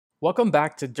Welcome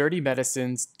back to Dirty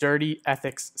Medicine's Dirty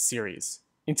Ethics series.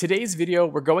 In today's video,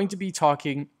 we're going to be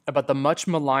talking about the much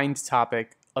maligned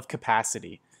topic of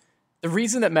capacity. The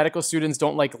reason that medical students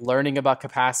don't like learning about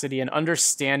capacity and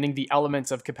understanding the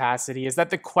elements of capacity is that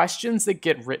the questions that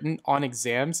get written on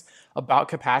exams about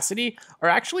capacity are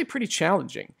actually pretty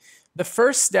challenging. The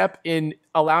first step in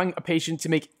allowing a patient to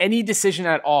make any decision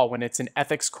at all when it's an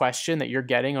ethics question that you're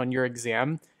getting on your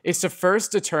exam is to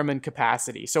first determine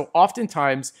capacity. So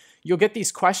oftentimes you'll get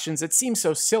these questions that seem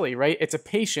so silly, right? It's a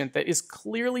patient that is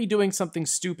clearly doing something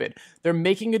stupid. They're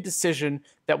making a decision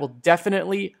that will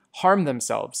definitely harm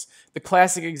themselves. The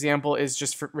classic example is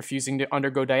just for refusing to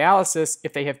undergo dialysis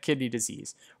if they have kidney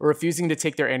disease, or refusing to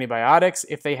take their antibiotics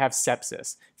if they have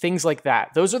sepsis, things like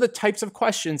that. Those are the types of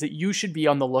questions that you should be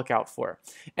on the lookout for.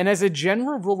 And as a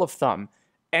general rule of thumb,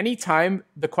 anytime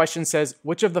the question says,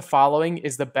 which of the following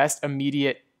is the best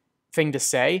immediate thing to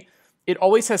say, it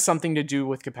always has something to do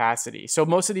with capacity. So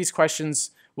most of these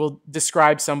questions will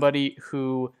describe somebody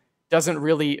who doesn't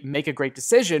really make a great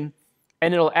decision,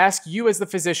 and it'll ask you as the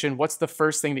physician, what's the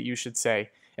first thing that you should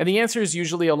say? And the answer is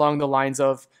usually along the lines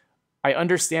of, I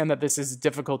understand that this is a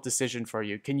difficult decision for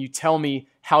you. Can you tell me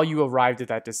how you arrived at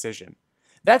that decision?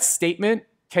 That statement,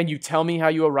 can you tell me how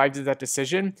you arrived at that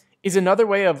decision, is another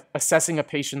way of assessing a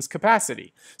patient's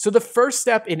capacity. So the first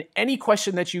step in any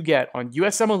question that you get on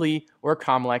USMLE or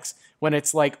COMLEX, when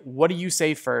it's like, what do you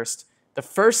say first? The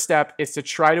first step is to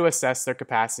try to assess their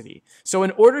capacity. So in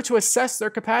order to assess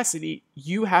their capacity,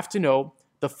 you have to know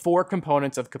the four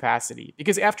components of capacity.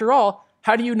 Because after all,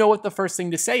 how do you know what the first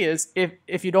thing to say is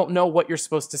if you don't know what you're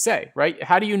supposed to say, right?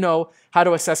 How do you know how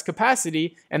to assess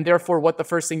capacity and therefore what the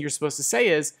first thing you're supposed to say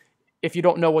is if you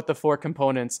don't know what the four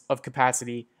components of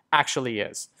capacity actually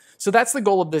is? So that's the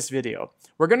goal of this video.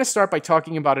 We're going to start by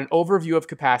talking about an overview of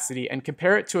capacity and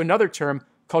compare it to another term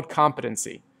called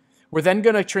competency. We're then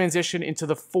going to transition into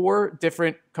the four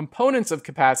different components of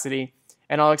capacity,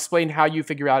 and I'll explain how you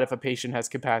figure out if a patient has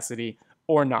capacity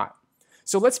or not.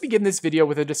 So let's begin this video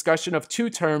with a discussion of two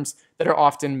terms that are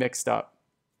often mixed up.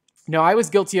 Now, I was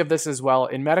guilty of this as well.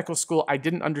 In medical school, I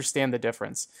didn't understand the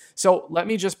difference. So let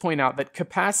me just point out that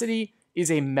capacity is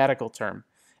a medical term,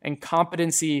 and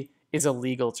competency is a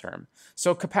legal term.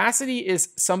 So capacity is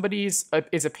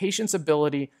a patient's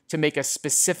ability to make a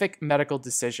specific medical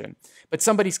decision, but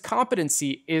somebody's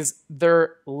competency is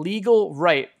their legal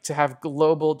right to have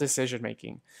global decision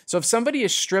making. So if somebody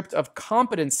is stripped of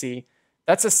competency,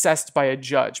 that's assessed by a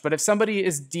judge. But if somebody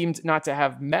is deemed not to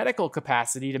have medical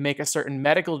capacity to make a certain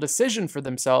medical decision for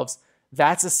themselves,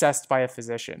 that's assessed by a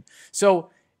physician. So,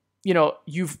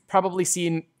 you've probably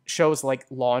seen shows like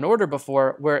Law and Order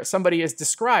before, where somebody is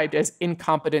described as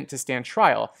incompetent to stand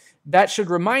trial. That should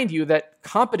remind you that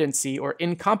competency or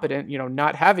incompetent,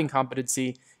 not having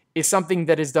competency, is something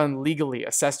that is done legally,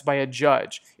 assessed by a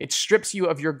judge. It strips you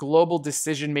of your global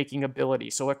decision-making ability.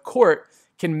 So a court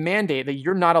can mandate that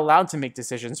you're not allowed to make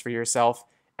decisions for yourself,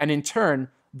 and in turn,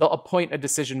 they'll appoint a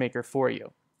decision maker for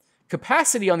you.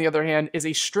 Capacity, on the other hand, is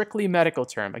a strictly medical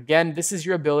term. Again, this is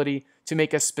your ability to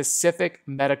make a specific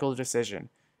medical decision.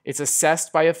 It's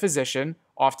assessed by a physician,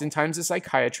 oftentimes a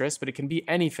psychiatrist, but it can be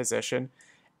any physician.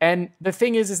 And the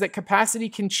thing is that capacity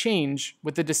can change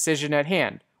with the decision at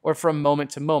hand or from moment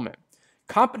to moment.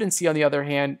 Competency, on the other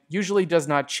hand, usually does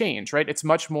not change, right? It's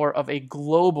much more of a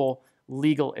global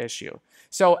legal issue.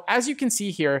 So as you can see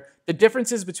here, the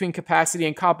differences between capacity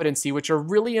and competency, which are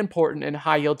really important and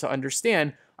high yield to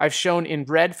understand, I've shown in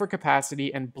red for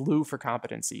capacity and blue for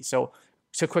competency. So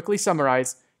to quickly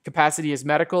summarize, capacity is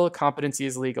medical, competency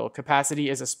is legal. Capacity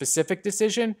is a specific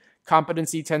decision.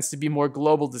 Competency tends to be more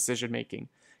global decision-making.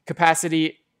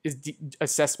 Capacity is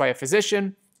assessed by a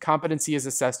physician. Competency is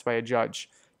assessed by a judge.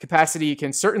 Capacity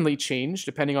can certainly change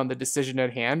depending on the decision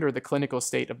at hand or the clinical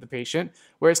state of the patient,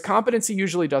 whereas competency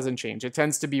usually doesn't change. It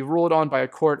tends to be ruled on by a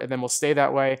court and then will stay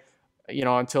that way,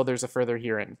 until there's a further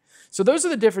hearing. So those are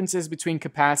the differences between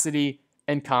capacity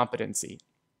and competency.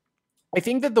 I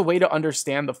think that the way to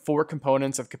understand the four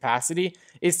components of capacity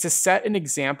is to set an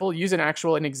example, use an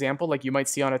example like you might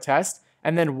see on a test,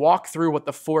 and then walk through what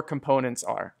the four components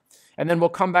are. And then we'll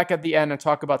come back at the end and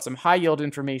talk about some high yield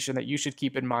information that you should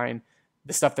keep in mind,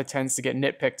 the stuff that tends to get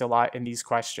nitpicked a lot in these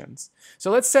questions.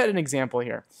 So let's set an example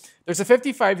here. There's a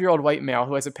 55-year-old white male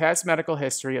who has a past medical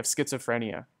history of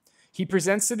schizophrenia. He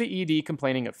presents to the ED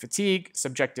complaining of fatigue,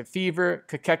 subjective fever,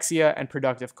 cachexia, and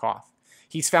productive cough.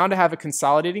 He's found to have a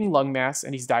consolidating lung mass,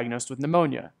 and he's diagnosed with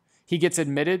pneumonia. He gets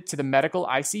admitted to the medical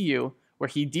ICU, where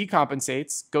he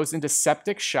decompensates, goes into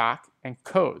septic shock, and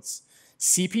codes.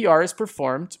 CPR is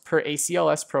performed per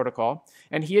ACLS protocol,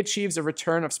 and he achieves a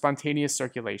return of spontaneous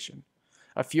circulation.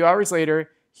 A few hours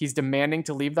later, he's demanding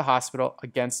to leave the hospital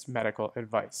against medical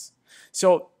advice.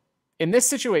 So in this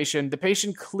situation, the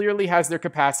patient clearly has their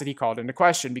capacity called into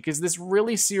question because this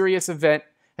really serious event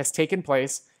has taken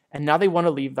place and now they want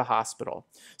to leave the hospital.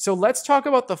 So let's talk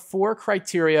about the 4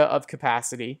 criteria of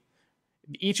capacity.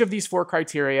 Each of these 4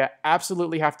 criteria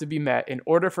absolutely have to be met in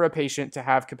order for a patient to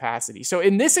have capacity. So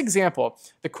in this example,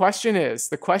 the question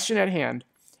at hand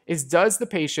is, does the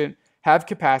patient have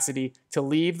capacity to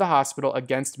leave the hospital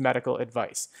against medical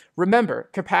advice? Remember,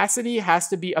 capacity has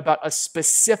to be about a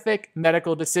specific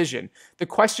medical decision. The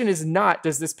question is not,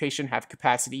 does this patient have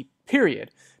capacity,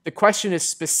 period. The question is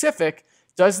specific,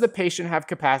 does the patient have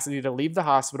capacity to leave the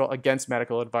hospital against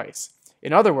medical advice?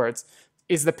 In other words,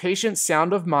 is the patient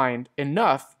sound of mind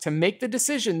enough to make the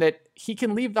decision that he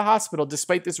can leave the hospital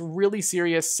despite this really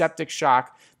serious septic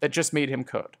shock that just made him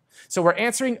code? So we're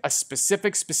answering a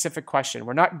specific question.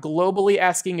 We're not globally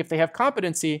asking if they have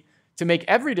competency to make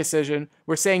every decision.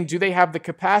 We're saying, do they have the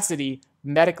capacity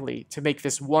medically to make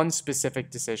this one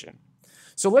specific decision?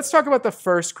 So let's talk about the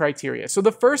first criteria. So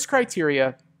the first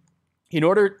criteria, in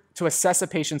order to assess a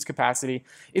patient's capacity,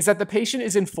 is that the patient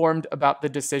is informed about the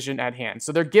decision at hand.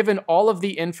 So they're given all of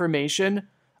the information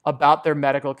about their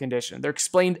medical condition. They're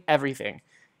explained everything.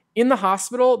 In the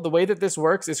hospital, the way that this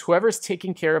works is whoever's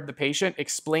taking care of the patient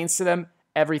explains to them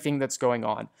everything that's going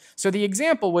on. So the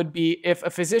example would be if a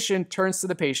physician turns to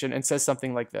the patient and says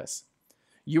something like this: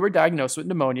 you were diagnosed with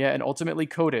pneumonia and ultimately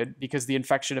coded because the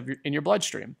infection in your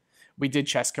bloodstream. We did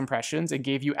chest compressions and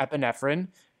gave you epinephrine,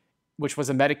 which was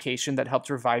a medication that helped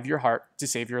revive your heart to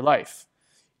save your life.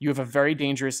 You have a very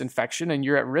dangerous infection and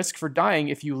you're at risk for dying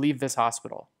if you leave this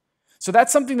hospital. So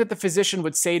that's something that the physician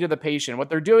would say to the patient.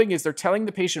 What they're doing is they're telling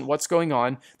the patient what's going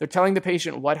on, they're telling the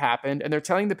patient what happened, and they're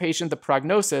telling the patient the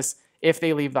prognosis if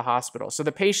they leave the hospital. So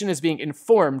the patient is being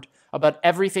informed about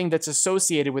everything that's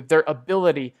associated with their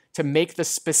ability to make the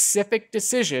specific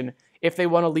decision if they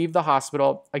want to leave the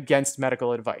hospital against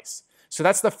medical advice. So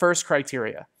that's the first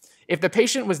criteria. If the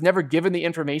patient was never given the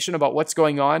information about what's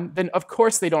going on, then of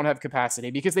course they don't have capacity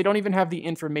because they don't even have the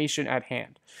information at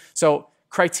hand. So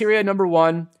criteria number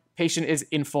 1, patient is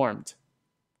informed.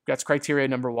 That's criteria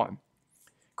number 1.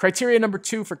 Criteria number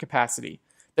 2 for capacity: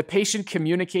 the patient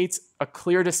communicates a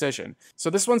clear decision. So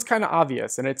this one's kind of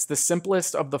obvious, and it's the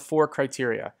simplest of the 4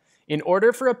 criteria. In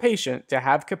order for a patient to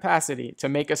have capacity to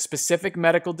make a specific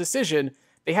medical decision,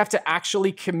 they have to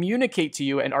actually communicate to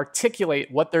you and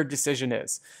articulate what their decision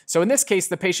is. So in this case,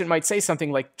 the patient might say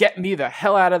something like, get me the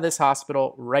hell out of this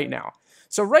hospital right now.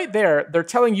 So right there, they're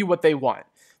telling you what they want.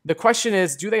 The question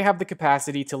is, do they have the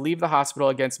capacity to leave the hospital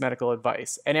against medical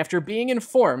advice? And after being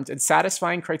informed and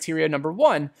satisfying criteria number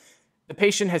 1, the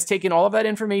patient has taken all of that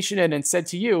information in and said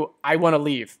to you, I want to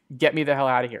leave. Get me the hell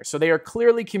out of here. So they are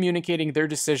clearly communicating their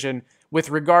decision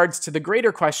with regards to the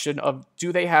greater question of,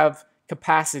 do they have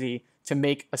capacity to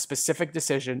make a specific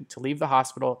decision to leave the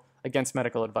hospital against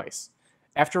medical advice?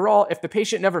 After all, if the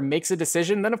patient never makes a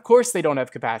decision, then of course they don't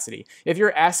have capacity. If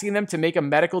you're asking them to make a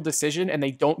medical decision and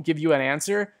they don't give you an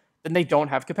answer, then they don't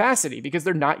have capacity because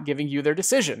they're not giving you their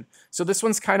decision. So this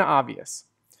one's kind of obvious.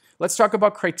 Let's talk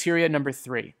about criteria number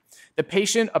 3. The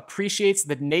patient appreciates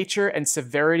the nature and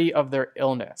severity of their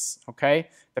illness, okay?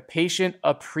 The patient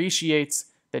appreciates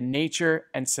the nature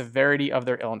and severity of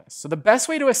their illness. So the best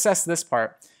way to assess this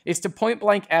part is to point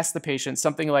blank ask the patient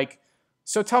something like,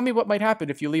 so tell me what might happen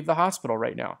if you leave the hospital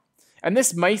right now. And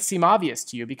this might seem obvious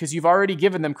to you because you've already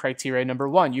given them criteria number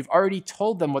 1. You've already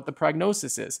told them what the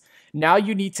prognosis is. Now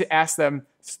you need to ask them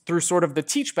through sort of the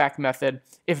teach-back method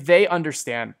if they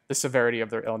understand the severity of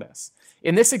their illness.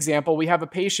 In this example, we have a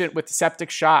patient with septic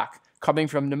shock coming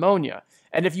from pneumonia.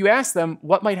 And if you ask them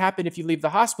what might happen if you leave the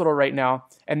hospital right now,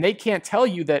 and they can't tell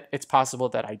you that it's possible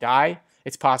that I die,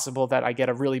 it's possible that I get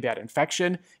a really bad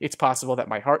infection, it's possible that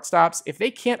my heart stops. If they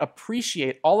can't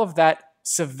appreciate all of that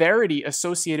severity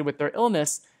associated with their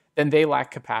illness, then they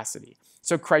lack capacity.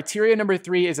 So criteria number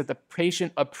 3 is that the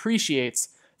patient appreciates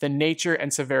the nature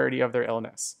and severity of their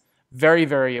illness. Very,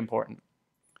 very important.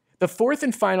 The 4th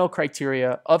and final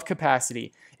criteria of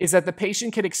capacity is that the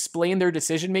patient can explain their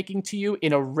decision-making to you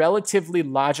in a relatively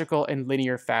logical and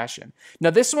linear fashion. Now,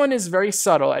 this one is very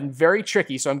subtle and very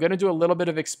tricky, so I'm going to do a little bit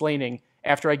of explaining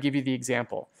after I give you the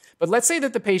example. But let's say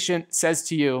that the patient says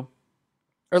to you,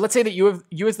 or let's say that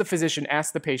you as the physician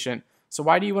ask the patient, so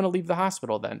why do you want to leave the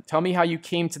hospital then? Tell me how you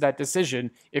came to that decision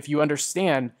if you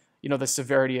understand, the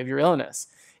severity of your illness.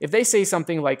 If they say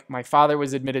something like, my father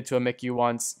was admitted to a MICU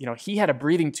once, he had a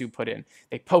breathing tube put in.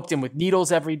 They poked him with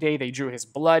needles every day. They drew his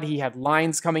blood. He had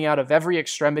lines coming out of every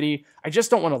extremity. I just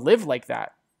don't want to live like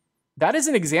that. That is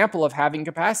an example of having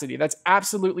capacity. That's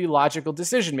absolutely logical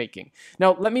decision-making.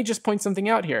 Now, let me just point something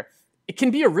out here. it can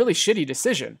be a really shitty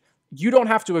decision. You don't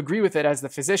have to agree with it as the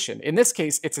physician. In this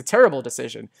case, it's a terrible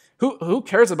decision. Who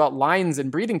cares about lines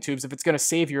and breathing tubes if it's going to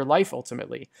save your life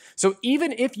ultimately? So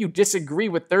even if you disagree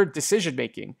with their decision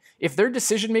making, if their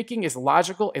decision making is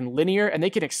logical and linear and they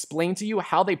can explain to you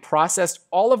how they processed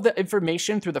all of the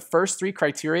information through the first 3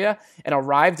 criteria and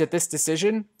arrived at this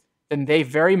decision, then they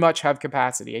very much have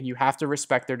capacity and you have to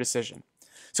respect their decision.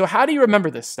 So how do you remember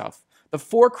this stuff? The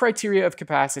 4 criteria of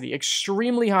capacity,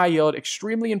 extremely high yield,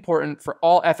 extremely important for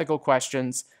all ethical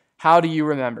questions. How do you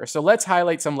remember? So let's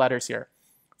highlight some letters here.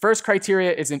 First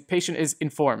criteria is patient is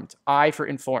informed, I for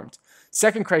informed.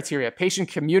 Second criteria, patient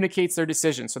communicates their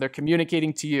decision, so they're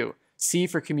communicating to you, C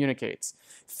for communicates.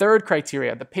 Third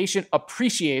criteria, the patient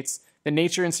appreciates the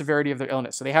nature and severity of their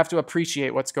illness, so they have to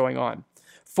appreciate what's going on.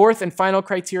 Fourth and final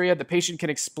criteria, the patient can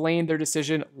explain their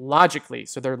decision logically,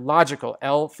 so they're logical,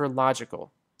 L for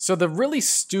logical. So the really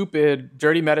stupid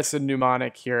dirty medicine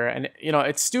mnemonic here, and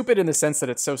it's stupid in the sense that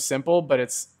it's so simple, but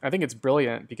I think it's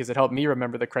brilliant because it helped me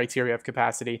remember the criteria of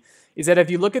capacity, is that if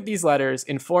you look at these letters,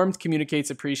 informed, communicates,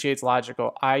 appreciates,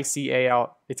 logical,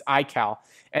 ICAL, it's iCal.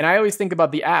 And I always think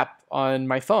about the app on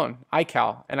my phone,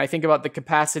 iCal, and I think about the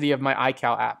capacity of my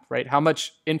iCal app, right? How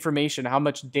much information, how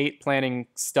much date planning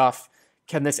stuff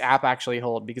can this app actually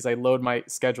hold, because I load my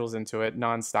schedules into it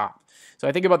nonstop. So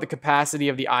I think about the capacity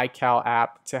of the iCal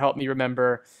app to help me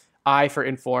remember I for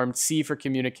informed, C for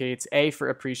communicates, A for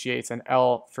appreciates, and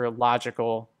L for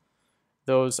logical.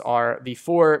 Those are the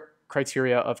 4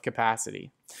 criteria of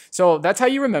capacity. So that's how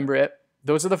you remember it.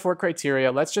 Those are the 4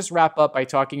 criteria. Let's just wrap up by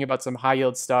talking about some high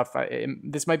yield stuff.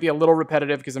 This might be a little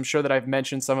repetitive because I'm sure that I've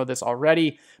mentioned some of this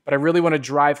already, but I really want to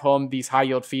drive home these high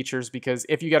yield features because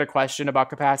if you get a question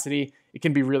about capacity, it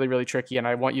can be really, really tricky, and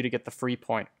I want you to get the free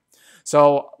point.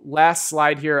 So last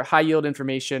slide here, high yield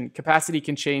information. Capacity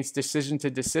can change decision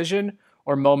to decision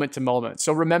or moment to moment.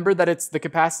 So remember that it's the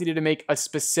capacity to make a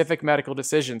specific medical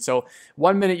decision. So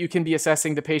 1 minute you can be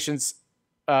assessing the patient's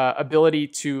ability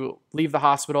to leave the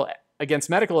hospital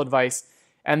against medical advice,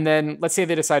 and then let's say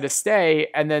they decide to stay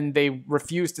and then they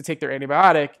refuse to take their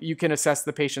antibiotic, you can assess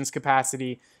the patient's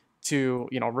capacity to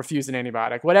refuse an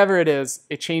antibiotic. Whatever it is,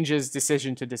 it changes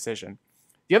decision to decision.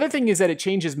 The other thing is that it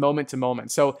changes moment to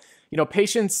moment. So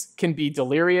patients can be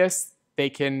delirious, they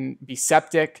can be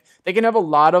septic, they can have a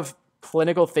lot of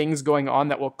clinical things going on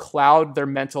that will cloud their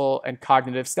mental and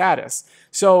cognitive status.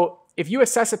 So if you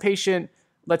assess a patient,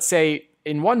 let's say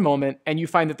in one moment, and you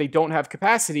find that they don't have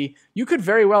capacity, you could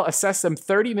very well assess them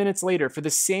 30 minutes later for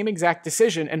the same exact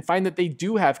decision and find that they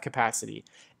do have capacity.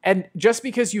 And just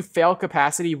because you fail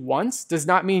capacity once does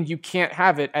not mean you can't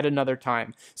have it at another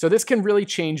time. So this can really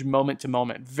change moment to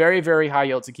moment. Very, very high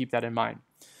yield to keep that in mind.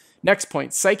 Next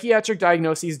point, psychiatric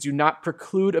diagnoses do not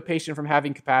preclude a patient from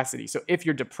having capacity. So if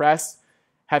you're depressed,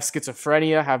 have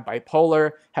schizophrenia, have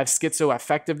bipolar, have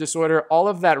schizoaffective disorder, all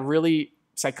of that really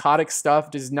psychotic stuff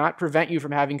does not prevent you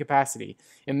from having capacity.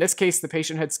 In this case, the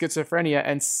patient had schizophrenia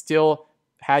and still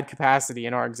had capacity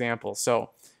in our example. So,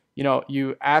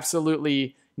 you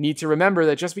absolutely need to remember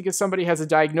that just because somebody has a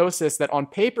diagnosis that on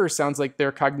paper sounds like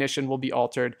their cognition will be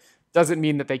altered, doesn't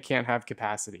mean that they can't have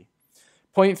capacity.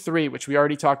 Point 3, which we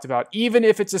already talked about, even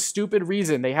if it's a stupid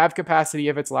reason, they have capacity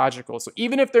if it's logical. So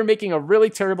even if they're making a really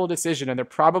terrible decision and they're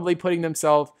probably putting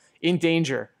themselves in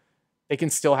danger, they can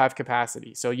still have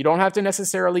capacity. So you don't have to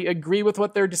necessarily agree with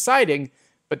what they're deciding,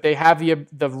 but they have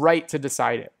the right to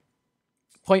decide it.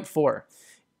 Point 4.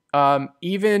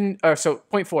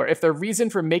 Point 4, if their reason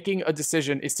for making a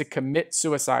decision is to commit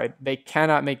suicide, they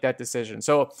cannot make that decision.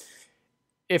 So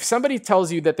if somebody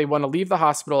tells you that they want to leave the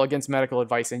hospital against medical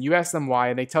advice and you ask them why,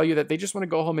 and they tell you that they just want to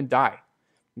go home and die,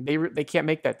 they can't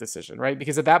make that decision, right?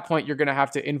 Because at that point, you're going to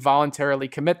have to involuntarily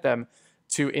commit them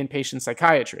to inpatient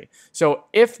psychiatry. So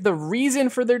if the reason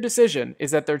for their decision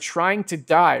is that they're trying to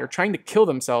die or trying to kill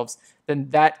themselves,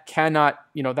 then that cannot,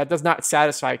 that does not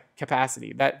satisfy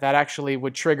capacity. That actually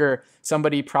would trigger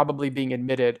somebody probably being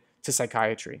admitted to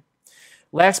psychiatry.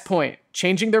 Last point,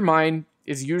 changing their mind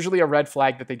is usually a red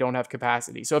flag that they don't have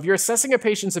capacity. So if you're assessing a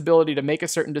patient's ability to make a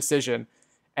certain decision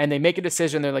and they make a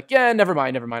decision, they're like, yeah, never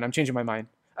mind, I'm changing my mind.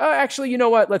 Actually, you know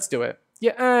what? Let's do it.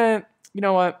 Yeah, you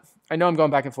know what? I know I'm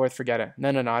going back and forth, forget it. No,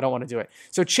 I don't want to do it.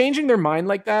 So changing their mind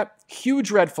like that,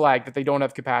 huge red flag that they don't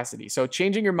have capacity. So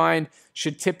changing your mind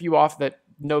should tip you off that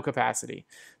no capacity.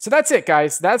 So that's it,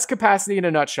 guys. That's capacity in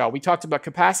a nutshell. We talked about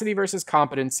capacity versus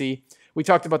competency. We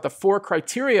talked about the 4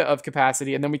 criteria of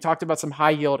capacity, and then we talked about some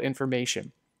high yield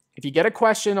information. If you get a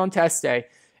question on test day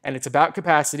and it's about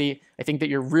capacity, I think that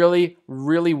you're really,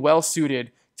 really well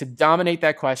suited to dominate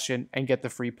that question and get the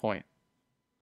free point.